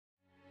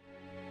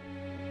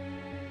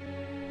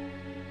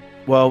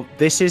Well,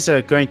 this is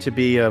going to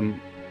be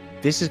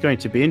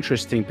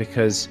interesting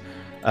because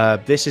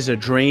this is a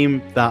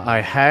dream that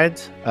I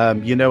had.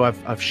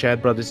 I've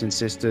shared, brothers and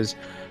sisters,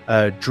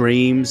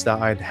 dreams that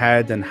I'd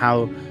had and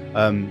how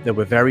they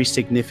were very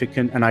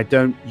significant. And I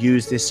don't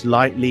use this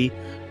lightly.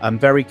 I'm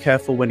very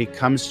careful when it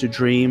comes to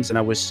dreams. And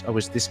I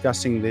was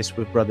discussing this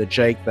with Brother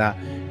Jake that,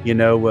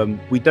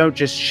 we don't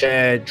just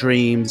share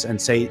dreams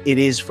and say it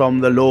is from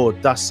the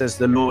Lord, thus says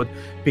the Lord,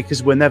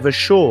 because we're never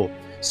sure.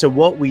 So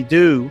what we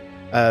do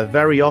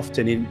very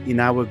often in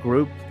our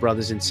group,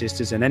 brothers and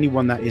sisters, and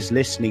anyone that is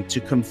listening, to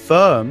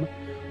confirm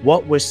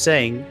what we're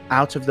saying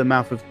out of the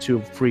mouth of 2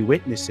 or 3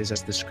 witnesses,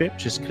 as the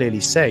scriptures clearly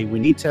say, we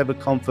need to have a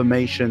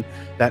confirmation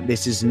that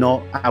this is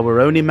not our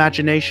own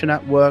imagination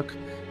at work,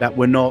 that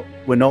we're not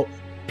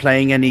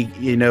playing any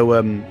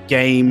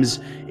games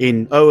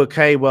in,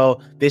 okay,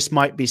 well, this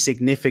might be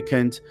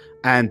significant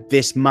and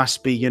this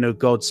must be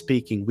God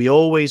speaking. We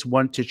always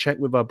want to check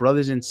with our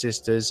brothers and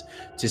sisters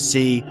to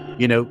see,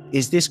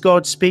 is this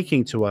God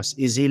speaking to us?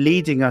 Is he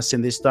leading us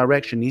in this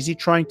direction? Is he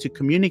trying to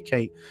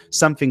communicate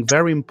something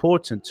very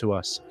important to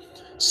us?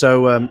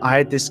 So I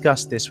had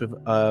discussed this with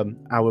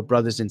our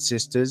brothers and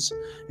sisters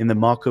in the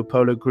Marco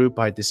Polo group.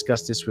 I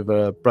discussed this with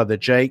Brother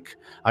Jake.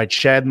 I'd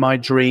shared my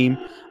dream,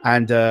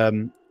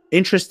 and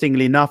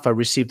interestingly enough, I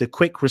received a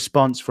quick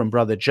response from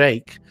Brother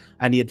Jake,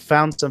 and he had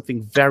found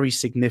something very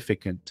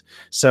significant.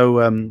 So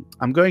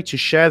I'm going to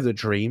share the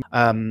dream.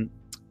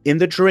 In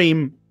the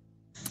dream,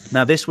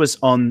 now this was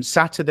on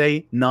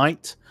Saturday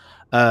night,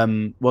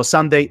 that was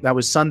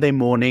Sunday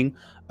morning,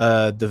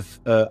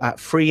 at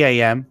 3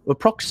 a.m.,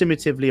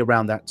 approximately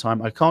around that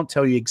time. I can't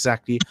tell you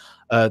exactly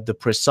the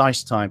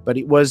precise time, but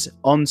it was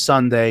on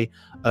Sunday,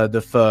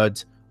 the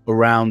 3rd,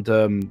 around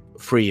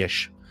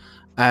 3-ish.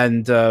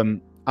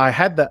 And I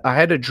had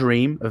a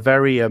dream, a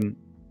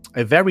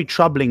very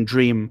troubling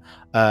dream,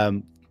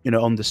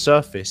 on the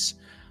surface,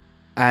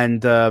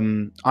 and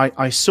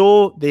I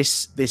saw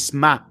this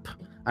map,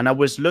 and I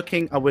was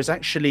looking.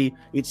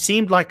 It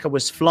seemed like I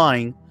was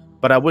flying,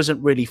 but I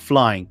wasn't really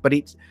flying. But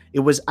it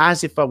was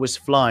as if I was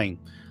flying,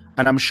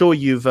 and I'm sure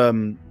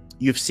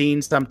you've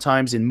seen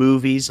sometimes in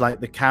movies, like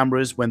the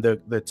cameras when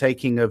they're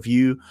taking a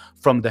view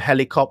from the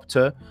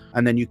helicopter,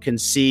 and then you can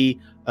see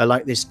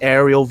like this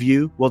aerial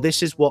view. Well,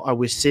 this is what I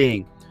was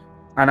seeing.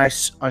 And I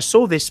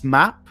saw this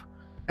map,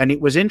 and it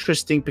was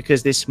interesting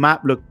because this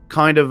map looked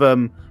kind of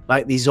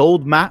like these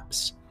old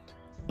maps,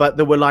 but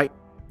there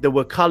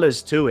were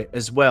colors to it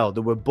as well.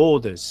 There were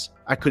borders.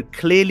 I could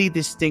clearly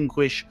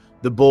distinguish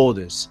the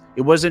borders.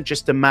 It wasn't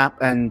just a map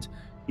and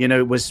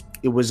it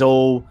was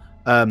all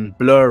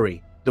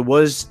blurry. There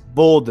was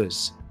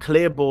borders,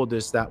 clear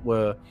borders that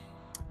were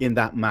in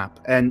that map,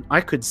 and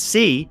I could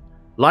see,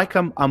 like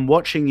I'm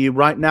watching you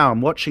right now,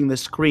 I'm watching the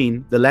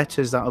screen, the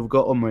letters that I've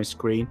got on my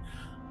screen.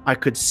 I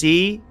could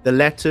see the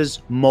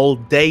letters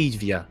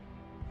Moldavia.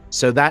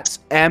 So that's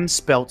M,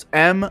 spelt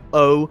Moldavia.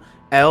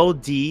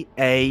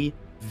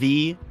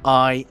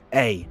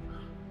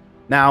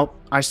 Now,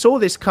 I saw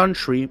this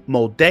country,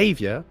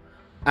 Moldavia,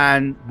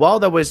 and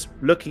while I was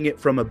looking at it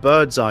from a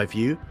bird's eye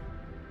view,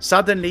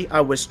 suddenly I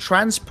was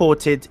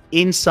transported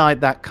inside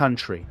that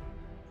country.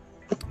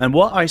 And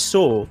what I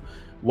saw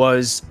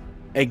was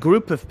a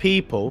group of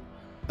people,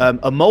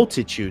 a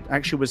multitude,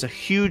 actually it was a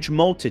huge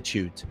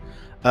multitude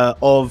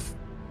of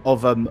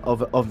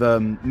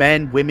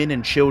men, women,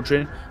 and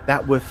children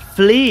that were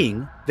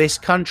fleeing this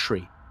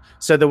country.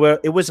 So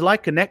it was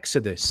like an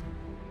exodus.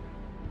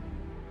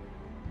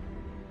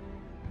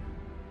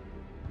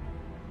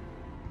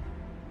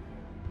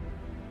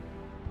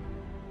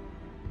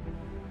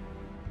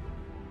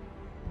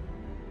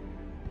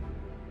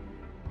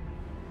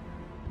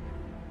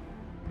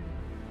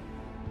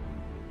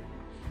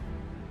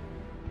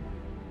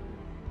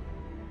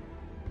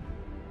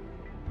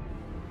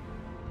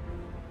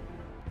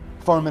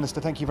 Foreign Minister,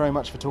 thank you very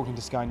much for talking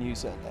to Sky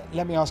News.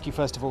 Let me ask you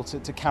first of all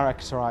to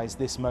characterize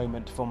this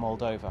moment for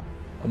Moldova.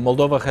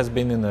 Moldova has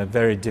been in a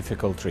very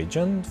difficult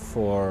region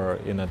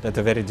at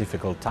a very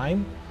difficult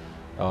time.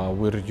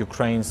 We're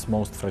Ukraine's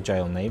most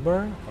fragile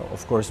neighbor.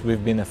 Of course,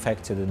 we've been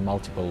affected in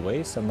multiple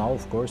ways, and now,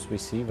 of course, we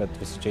see that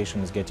the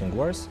situation is getting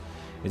worse.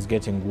 It's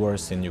getting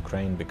worse in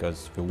Ukraine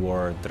because the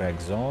war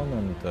drags on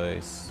and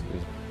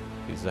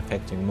is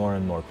affecting more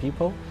and more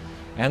people.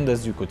 And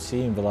as you could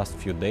see in the last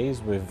few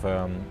days, with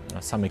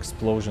some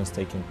explosions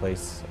taking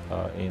place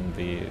in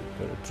the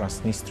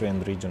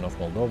Transnistrian region of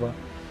Moldova,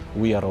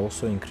 we are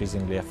also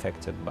increasingly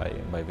affected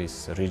by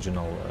this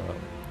regional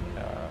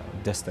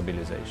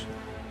destabilization.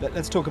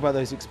 Let's talk about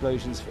those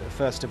explosions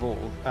first of all.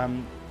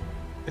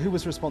 Who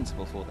was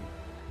responsible for them?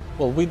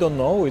 Well, we don't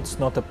know. It's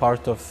not a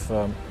part of,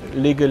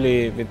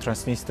 legally the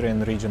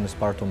Transnistrian region is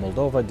part of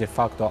Moldova. De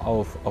facto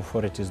our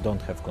authorities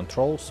don't have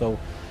control, so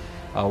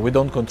we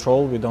don't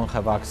control, we don't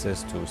have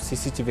access to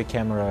CCTV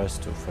cameras,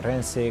 to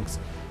forensics.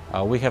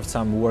 We have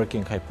some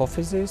working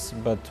hypotheses,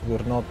 but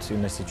we're not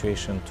in a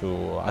situation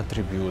to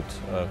attribute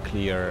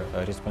clear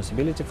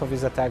responsibility for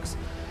these attacks.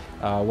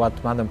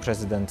 What Madam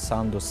President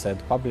Sandu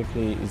said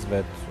publicly is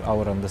that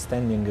our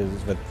understanding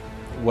is that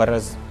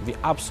whereas the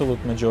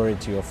absolute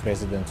majority of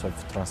residents of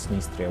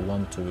Transnistria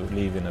want to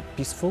live in a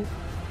peaceful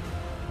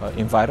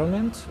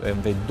environment,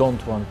 and they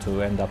don't want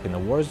to end up in a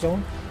war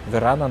zone,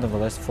 there are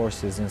nonetheless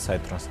forces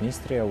inside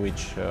Transnistria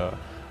which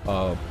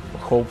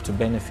hope to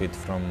benefit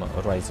from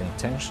rising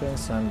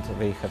tensions, and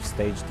they have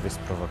staged this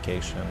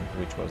provocation,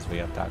 which was the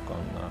attack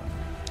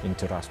in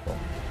Tiraspol.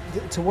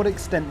 To what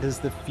extent does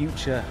the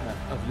future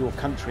of your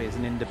country as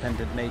an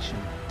independent nation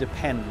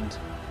depend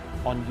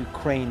on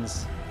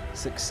Ukraine's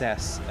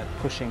success at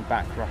pushing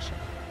back Russia?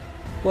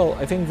 Well,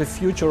 I think the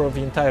future of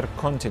the entire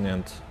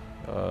continent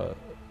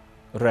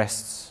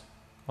rests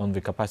on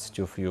the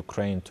capacity of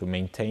Ukraine to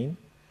maintain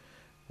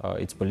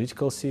its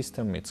political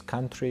system, its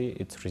country,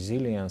 its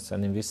resilience,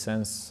 and in this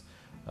sense,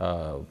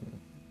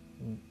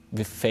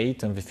 the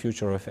fate and the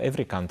future of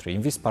every country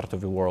in this part of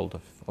the world,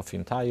 of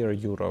entire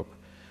Europe,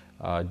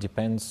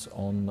 depends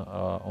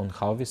on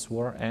how this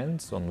war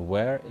ends, on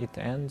where it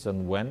ends,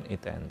 and when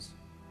it ends.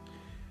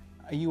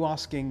 Are you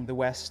asking the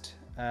West,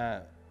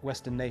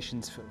 Western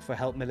nations for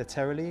help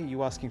militarily? Are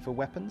you asking for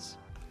weapons?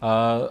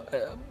 We're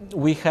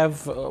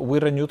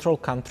a neutral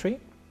country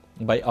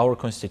by our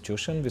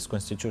constitution. This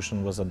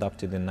constitution was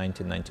adopted in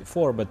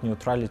 1994, but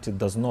neutrality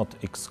does not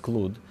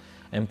exclude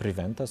and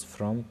prevent us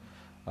from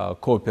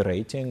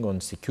cooperating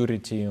on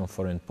security, on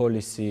foreign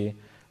policy,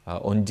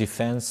 on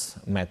defense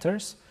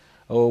matters.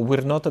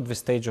 We're not at the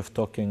stage of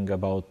talking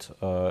about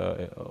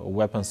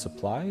weapon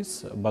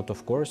supplies, but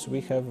of course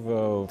we have,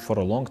 for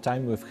a long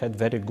time, we've had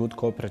very good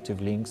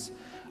cooperative links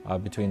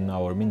between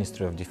our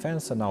Ministry of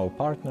Defense and our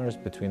partners,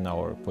 between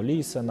our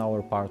police and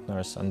our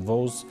partners, and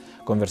those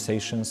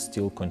conversations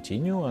still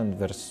continue, and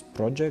there's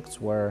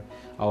projects where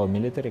our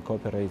military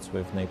cooperates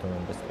with NATO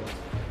member states.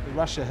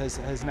 Russia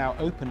has now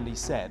openly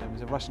said, it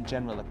was a Russian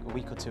general a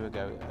week or two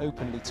ago,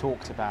 openly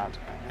talked about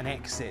an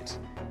exit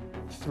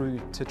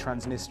through to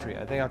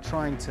Transnistria. They are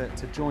trying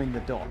to join the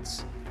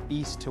dots,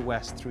 east to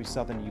west through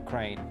southern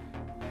Ukraine,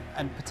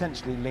 and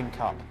potentially link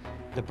up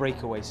the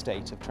breakaway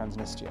state of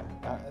Transnistria.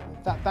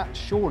 That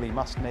surely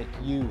must make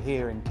you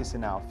here in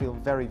Chisinau feel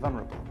very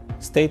vulnerable.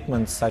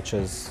 Statements such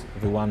as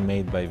the one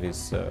made by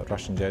this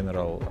Russian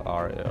general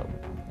are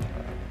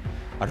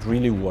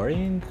really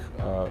worrying.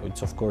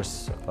 It's of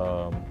course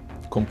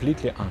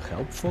completely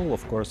unhelpful,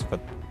 of course, but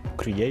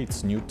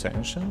creates new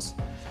tensions.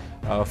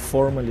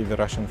 Formally, the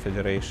Russian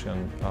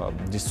Federation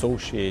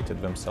dissociated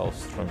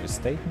themselves from this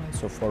statement,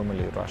 so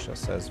formally Russia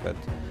says that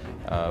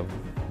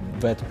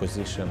that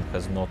position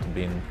has not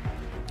been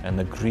an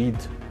agreed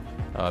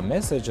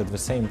message. At the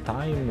same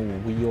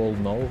time, we all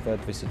know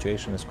that the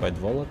situation is quite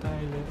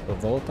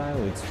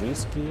volatile, it's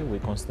risky. We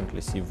constantly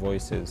see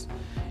voices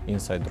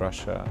inside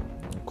Russia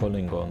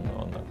calling on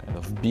a kind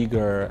of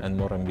bigger and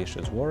more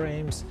ambitious war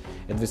aims.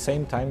 At the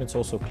same time, it's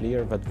also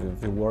clear that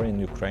the war in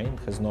Ukraine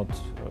has not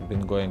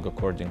been going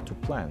according to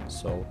plan.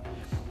 So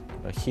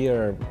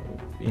here,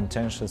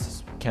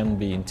 intentions can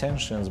be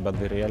intentions, but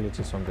the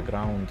realities on the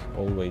ground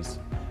always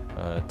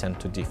tend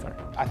to differ.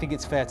 I think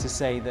it's fair to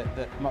say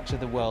that much of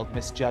the world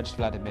misjudged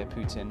Vladimir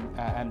Putin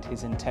and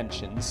his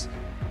intentions.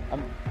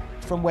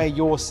 From where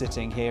you're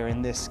sitting here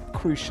in this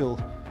crucial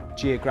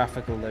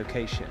geographical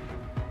location,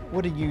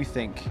 what do you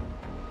think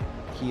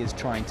he is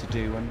trying to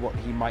do and what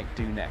he might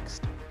do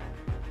next?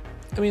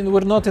 I mean,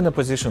 we're not in a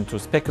position to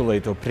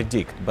speculate or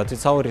predict, but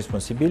it's our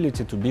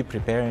responsibility to be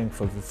preparing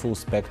for the full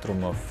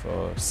spectrum of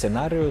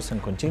scenarios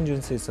and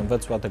contingencies, and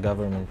that's what the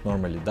government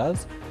normally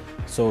does.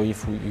 So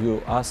if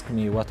you ask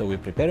me what are we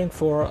preparing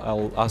for,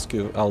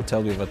 I'll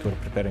tell you that we're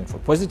preparing for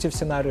positive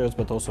scenarios,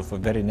 but also for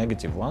very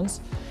negative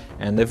ones,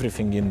 and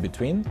everything in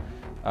between.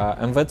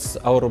 And that's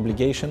our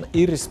obligation,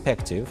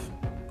 irrespective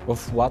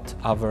of what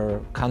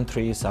other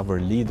countries, our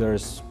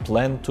leaders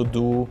plan to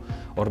do,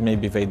 or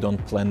maybe they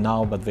don't plan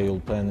now, but they will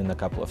plan in a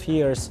couple of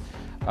years.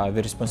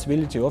 The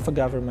responsibility of a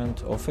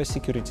government, of a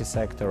security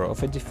sector,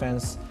 of a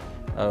defense,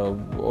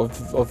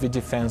 of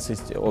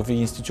the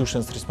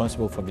institutions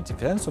responsible for the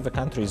defense of the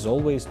country is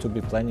always to be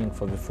planning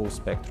for the full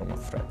spectrum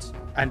of threats.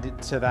 And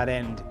to that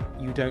end,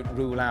 you don't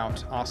rule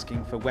out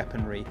asking for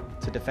weaponry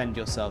to defend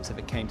yourselves if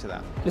it came to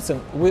that? Listen,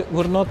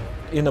 we're not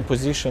in a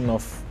position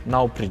of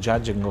now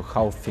prejudging of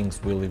how things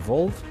will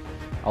evolve.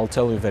 I'll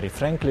tell you very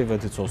frankly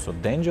that it's also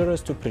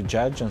dangerous to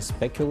prejudge and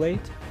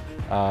speculate,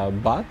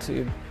 but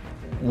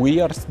we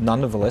are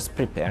nonetheless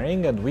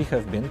preparing, and we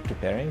have been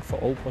preparing for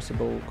all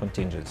possible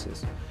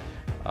contingencies.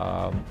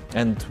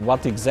 And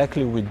what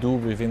exactly we do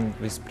within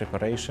this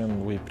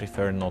preparation, we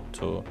prefer not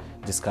to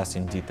discuss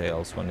in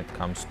details when it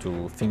comes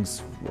to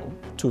things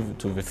to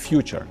the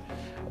future,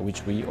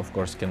 which we of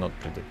course cannot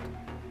predict.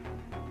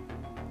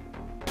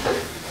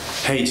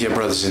 Hey dear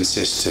brothers and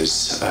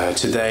sisters,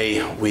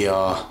 today we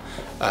are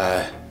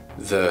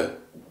the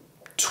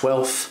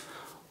 12th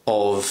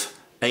of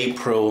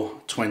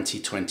April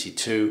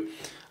 2022,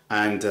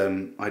 and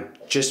I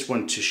just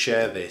want to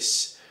share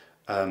this.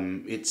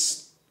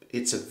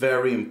 It's a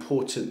very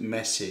important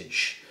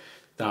message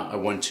that I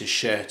want to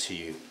share to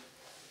you,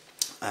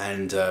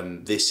 and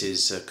this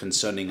is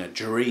concerning a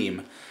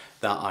dream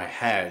that I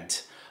had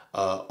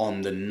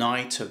on the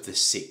night of the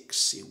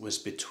 6th. It was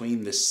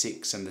between the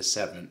 6th and the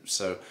 7th,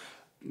 so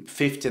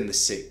 5th and the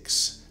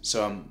 6th.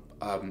 So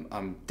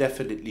I'm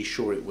definitely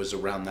sure it was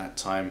around that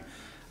time,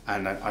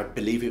 and I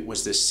believe it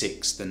was the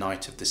 6th, the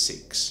night of the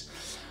 6th.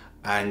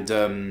 And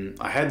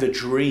I had the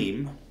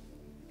dream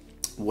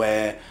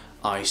where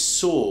I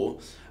saw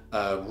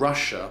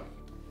Russia,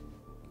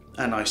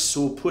 and I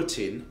saw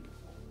Putin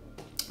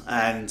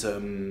and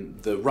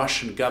the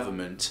Russian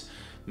government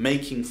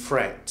making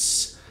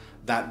threats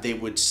that they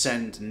would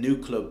send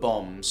nuclear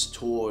bombs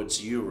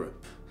towards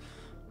Europe.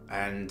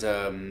 And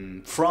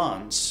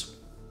France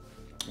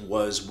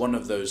was one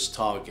of those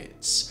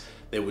targets.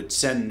 They would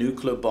send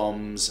nuclear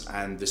bombs,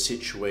 and the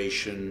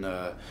situation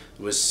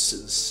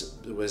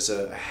was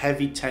a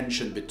heavy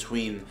tension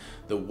between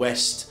the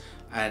West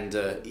and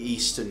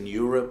Eastern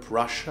Europe,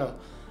 Russia,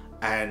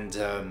 and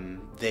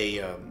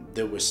they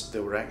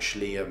were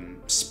actually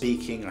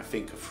speaking, I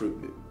think,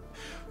 through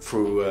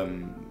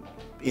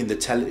in the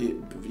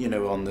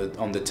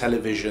on the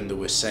television. They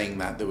were saying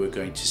that they were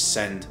going to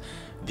send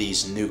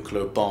these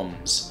nuclear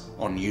bombs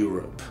on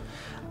Europe.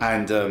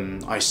 And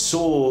I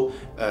saw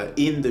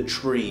in the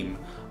dream,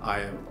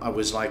 I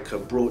was like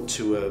brought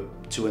to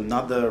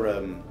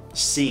another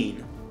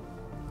scene,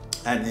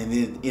 and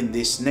in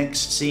this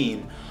next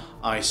scene,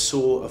 I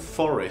saw a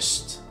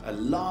forest, a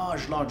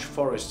large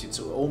forest. It's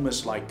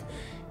almost like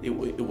it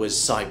was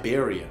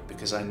Siberia,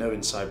 because I know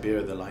in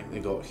Siberia they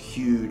got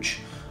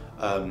huge,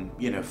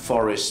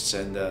 forests,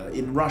 and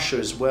in Russia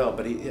as well.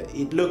 But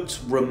it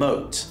looked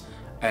remote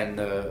and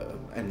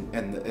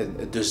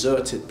a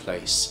deserted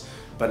place,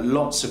 but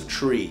lots of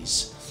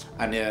trees,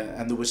 and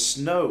there was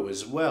snow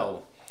as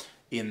well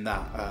in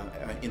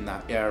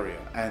that area.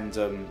 And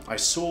I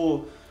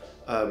saw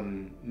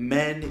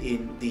men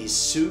in these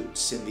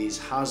suits, in these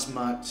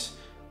hazmat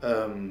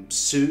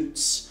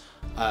suits.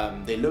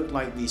 They look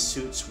like these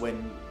suits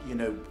when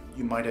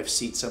you might have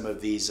seen some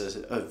of these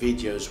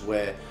videos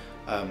where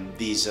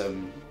these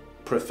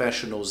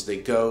professionals, they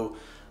go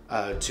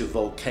to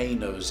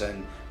volcanoes,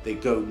 and they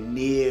go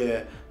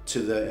near to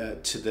the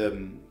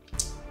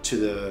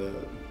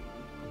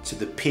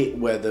pit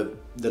where the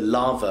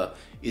lava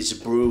is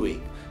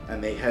brewing,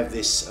 and they have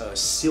this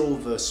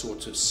silver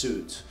sort of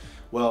suit.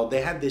 Well,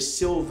 they had this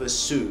silver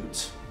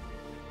suit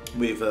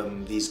with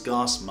these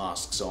gas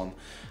masks on,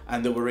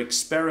 and they were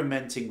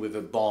experimenting with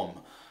a bomb.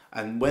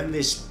 And when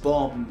this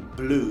bomb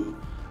blew,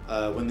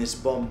 when this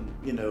bomb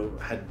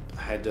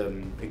had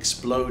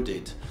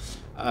exploded,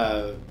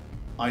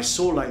 I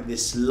saw like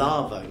this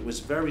lava. It was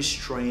very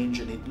strange,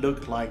 and it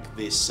looked like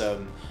this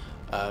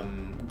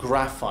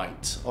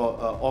graphite,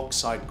 or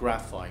oxide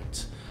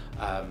graphite.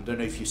 Don't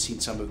know if you've seen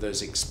some of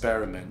those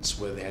experiments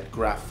where they had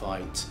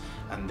graphite,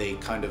 and they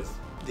kind of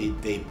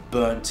they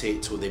burnt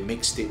it, or they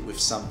mixed it with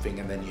something,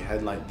 and then you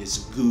had like this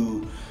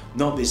goo,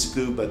 not this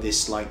goo, but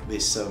this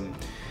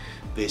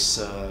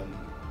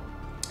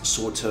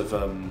sort of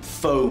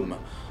foam,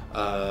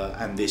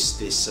 and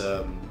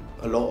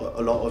a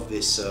lot of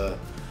this.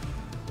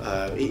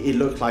 It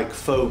looked like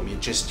foam. You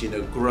just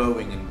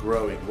growing and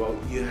growing. Well,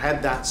 you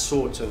had that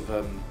sort of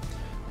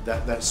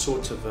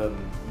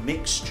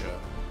mixture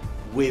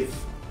with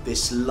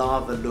this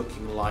lava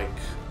looking like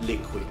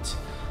liquid,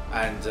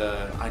 and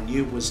I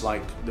knew it was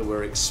like they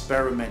were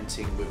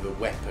experimenting with a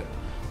weapon,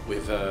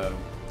 with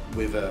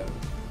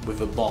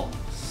a bomb.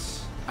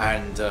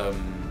 And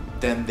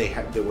then they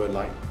were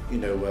like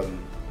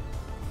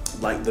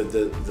like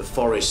the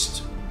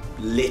forest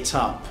lit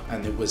up,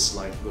 and it was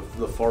like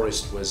the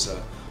forest was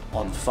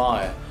on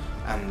fire,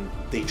 and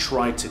they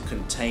tried to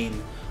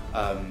contain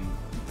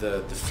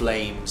the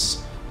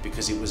flames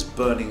because it was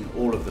burning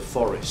all of the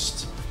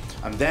forest.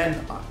 And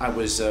then I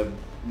was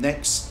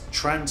next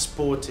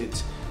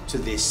transported to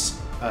this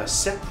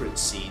separate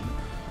scene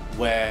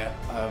where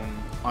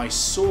I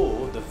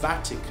saw the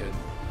Vatican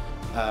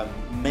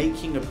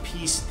making a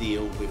peace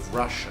deal with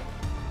Russia.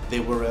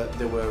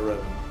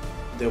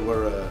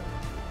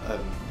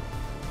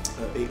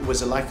 It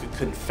was like a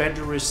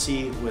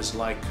confederacy. It was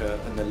like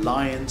an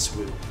alliance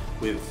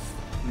with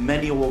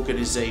many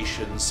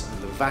organizations,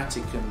 and the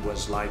Vatican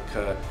was like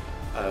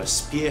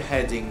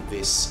spearheading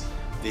this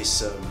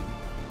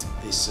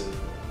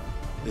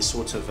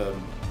sort of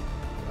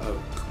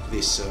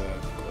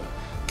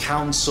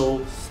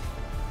council,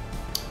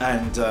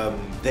 and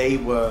they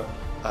were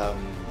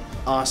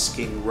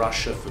asking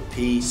Russia for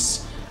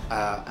peace.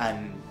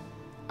 And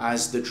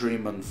as the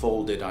dream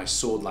unfolded, I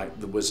saw like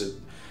there was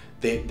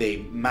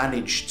they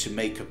managed to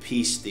make a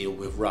peace deal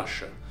with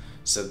Russia.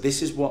 So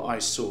this is what I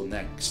saw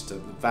next. The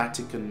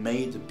Vatican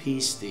made a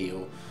peace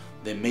deal.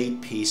 They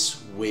made peace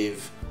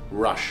with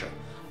Russia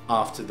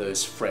after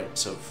those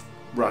threats of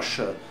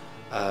Russia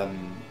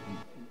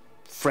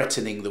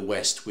threatening the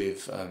West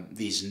with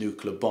these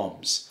nuclear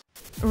bombs.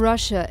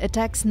 Russia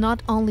attacks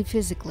not only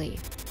physically.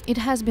 It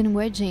has been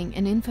waging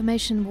an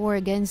information war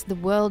against the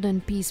world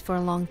and peace for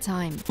a long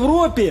time.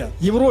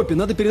 Европе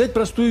надо передать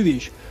простую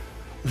вещь.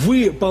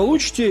 вы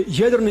получите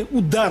ядерный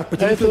удар по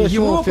территории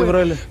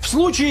Европы. В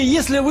случае,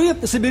 если вы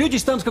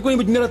соберетесь там с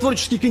какой-нибудь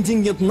миротворческий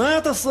контингент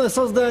НАТО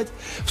создать,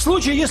 в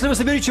случае, если вы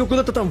соберетесь его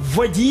куда-то там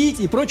вводить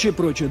и прочее,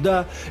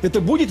 да,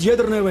 это будет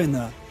ядерная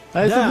война.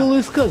 А это было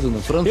и сказано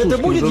французским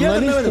Это будет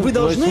ядерная война. Вы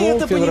должны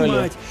это февраля.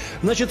 понимать.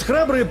 Значит,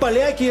 храбрые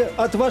поляки,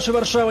 от вашей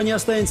Варшавы не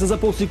останется за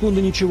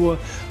полсекунды ничего.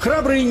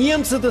 Храбрые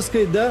немцы, так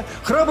сказать, да.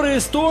 Храбрые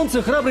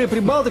эстонцы, храбрые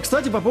прибалты.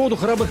 Кстати, по поводу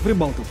храбрых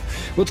прибалтов.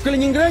 Вот в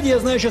Калининграде, я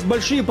знаю, сейчас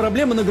большие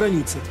проблемы на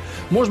границе.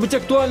 Может быть,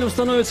 актуальным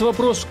становится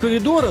вопрос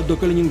коридора до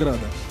Калининграда.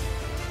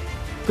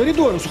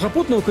 Коридора,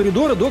 сухопутного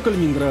коридора до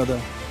Калининграда.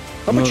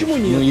 А почему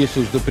нет? Ну,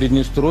 если уж до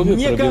Приднестровья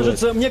Мне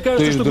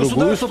кажется, что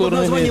государства под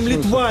названием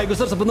Литва и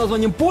государства под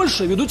названием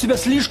Польша ведут себя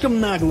слишком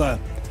нагло.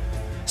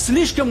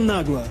 Слишком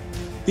нагло.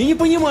 И не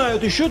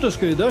понимают еще, так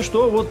сказать, да,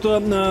 что вот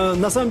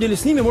на самом деле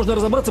с ними можно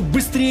разобраться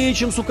быстрее,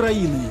 чем с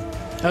Украиной.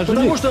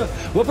 Потому что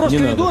вопрос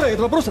коридора –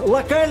 это вопрос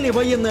локальной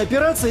военной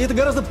операции, и это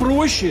гораздо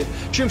проще,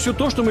 чем все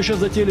то, что мы сейчас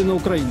затеяли на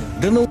Украине.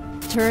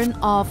 Turn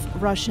off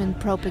Russian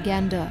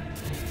propaganda.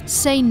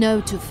 Say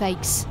no to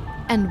fakes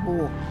and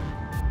war.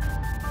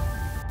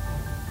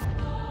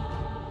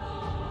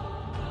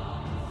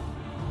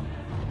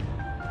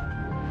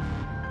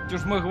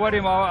 Уж мы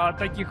говорим о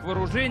таких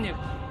вооружениях,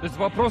 то есть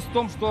вопрос в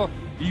том, что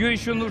ее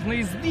еще нужно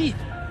избить,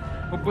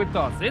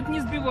 попытаться. Это не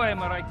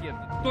сбиваемая ракета.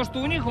 То, что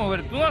у них, он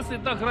говорит, у нас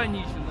это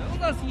ограничено, у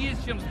нас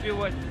есть чем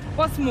сбивать.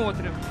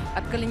 Посмотрим.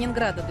 От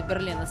Калининграда до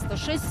Берлина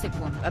 106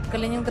 секунд, от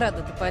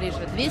Калининграда до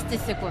Парижа 200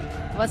 секунд.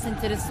 Вас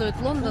интересует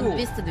Лондон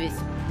 202 секунды.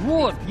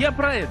 Вот, я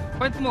про это.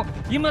 Поэтому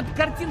им эту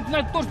картинку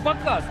надо тоже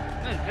показывать.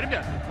 Знаете,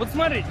 ребят, вот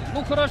смотрите,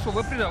 ну хорошо,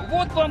 вы придете,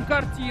 вот вам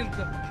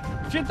картинка.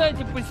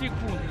 Считайте по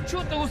секунде.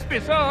 Что ты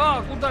успеешь?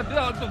 Куда?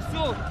 Да, это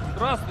все.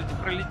 Здравствуйте,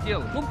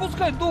 пролетело. Ну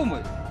пускай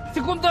думает.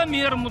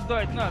 Секундомер ему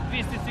дать надо,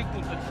 200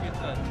 секунд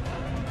отсчитать.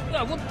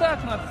 Да, вот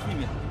так надо с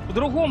ними.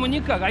 По-другому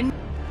никак. Они